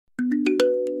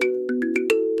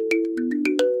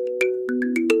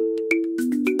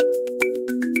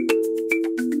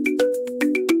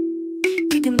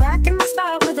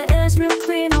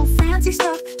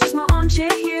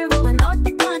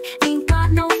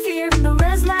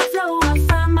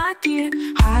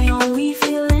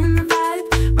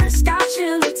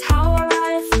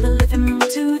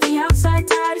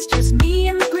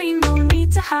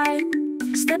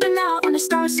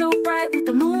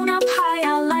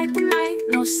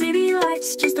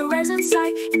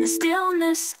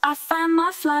stillness, I find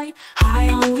my flight. High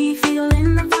on we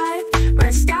feeling the vibe.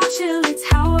 Rest out, chill, it's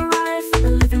how I ride. From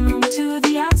the living room to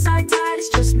the outside tide, it's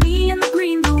just me and the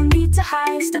green, no need to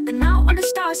hide. Stepping out on the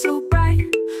stars so bright,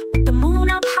 with the moon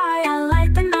up high, I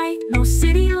light the night. No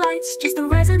city lights, just the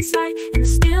residence light. In the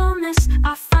stillness,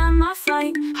 I find my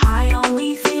flight. High on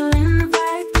we feeling the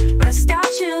vibe. Rest out,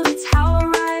 chill, it's how I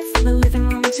ride. From the living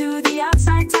room to the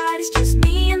outside tide, it's just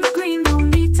me and the green, no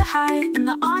need to hide. In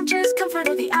the armchair's comfort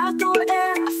of the outdoor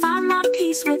air, I find my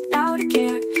peace without a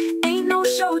care. Ain't no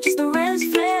show, just the res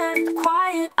flare. The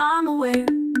quiet, I'm aware.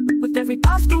 With every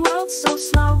puff, the world's so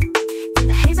slow. In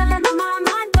the haze, I let my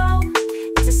mind go.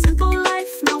 It's a simple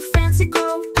life, no fancy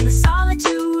glow. In the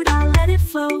solitude, I let it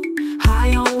flow.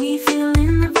 High on we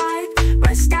feeling the vibe.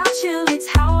 Rest out, chill, it's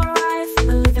how I ride. From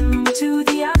the living room to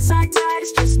the outside tide,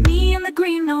 it's just me and the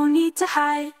green, no need to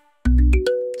hide.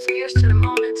 So here's to the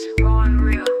moments, raw and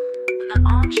real. In the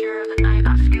armchair of the